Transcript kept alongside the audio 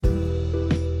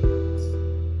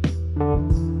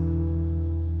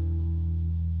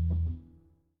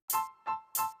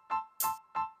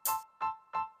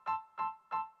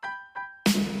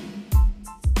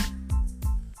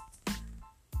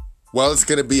Well, it's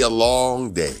going to be a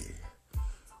long day.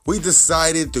 We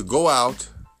decided to go out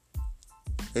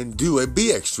and do a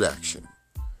bee extraction.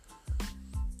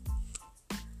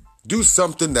 Do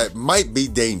something that might be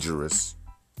dangerous.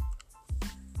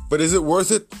 But is it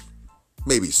worth it?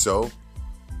 Maybe so.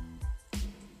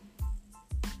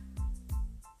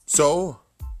 So,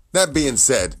 that being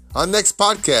said, our next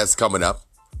podcast coming up,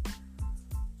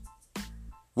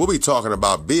 we'll be talking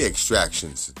about bee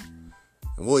extractions.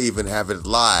 And we'll even have it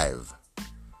live.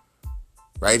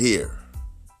 Right here.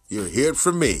 You'll hear it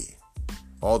from me.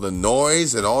 All the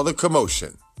noise and all the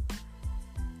commotion.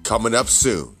 Coming up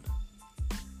soon.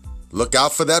 Look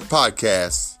out for that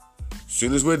podcast. As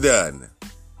soon as we're done,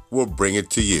 we'll bring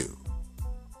it to you.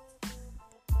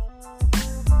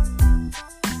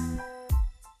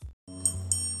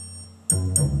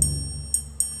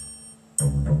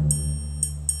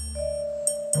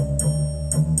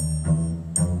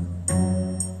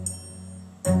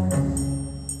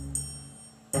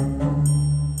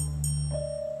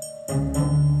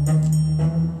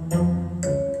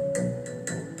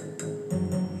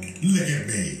 Look at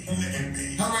me.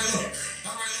 How I look?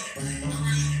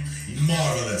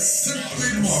 Marvelous.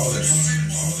 Simply marvelous.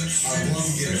 I'm going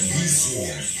to get a bee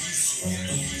swarm.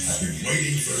 I've been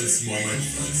waiting for this moment.